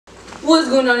What's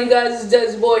going on, you guys? It's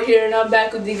Dad's Boy here, and I'm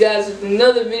back with you guys with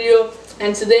another video.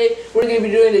 And today we're gonna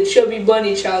be doing the Chubby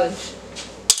Bunny challenge.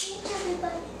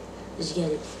 Let's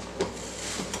get it.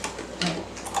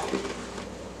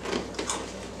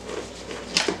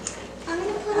 I'm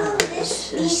gonna put on these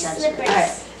slippers.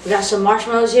 Alright, we got some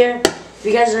marshmallows here. If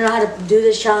you guys don't know how to do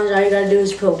this challenge, all you gotta do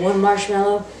is put one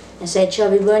marshmallow and say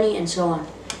Chubby Bunny and so on.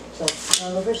 So,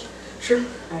 you wanna go first? Sure.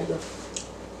 Alright, go.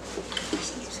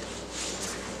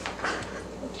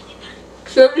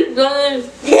 Chubby Bunny.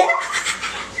 Yeah!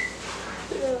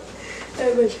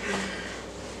 Alright, go.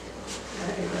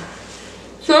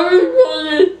 Chubby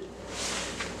Bunny.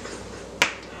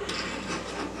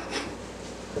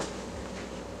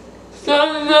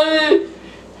 Chubby Bunny.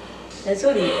 That's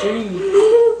only 3.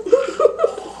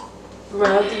 Bro,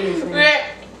 I'll do your thing.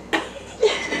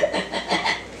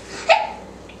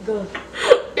 Go.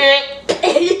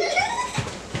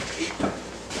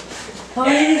 How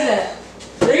many is that?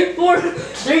 3, 4,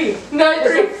 3. No,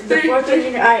 three. The fourth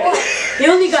one. Alright. He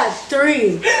only got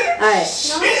 3. Alright.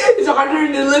 It's harder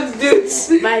than it looks, dudes.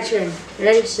 My turn.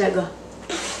 Ready, set, go.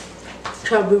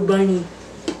 Chubby Bunny.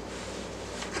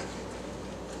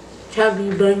 Chubby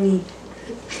Bunny.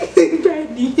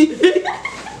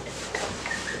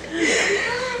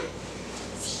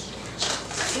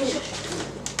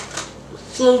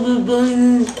 Chubby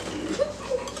Bunny.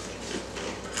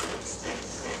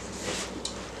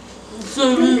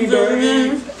 Chubby Bunny.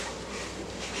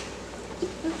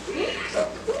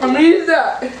 How many is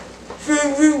that?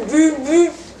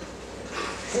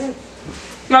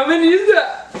 How many is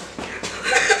that?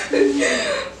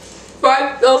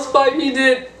 5. That was 5. He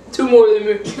did 2 more than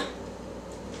me.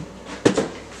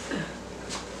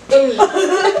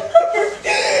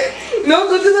 No,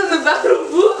 go to the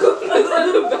bathroom. Go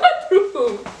to the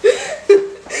bathroom.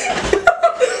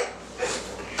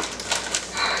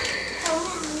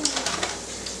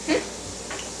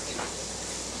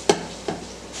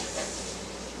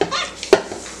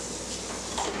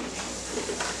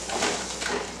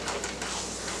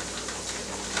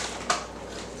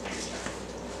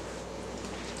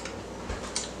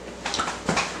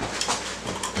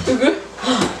 You good?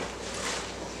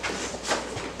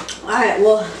 Alright,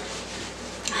 well,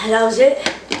 that was it.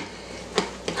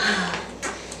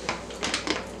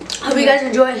 Hope you guys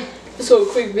enjoyed. So a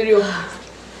quick video.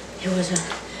 It was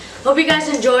hope you guys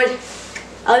enjoyed.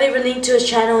 I'll leave a link to his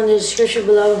channel in the description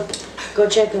below. Go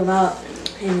check him out.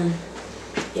 And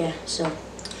yeah, so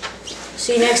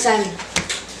see you next time.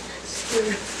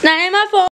 Not in my phone.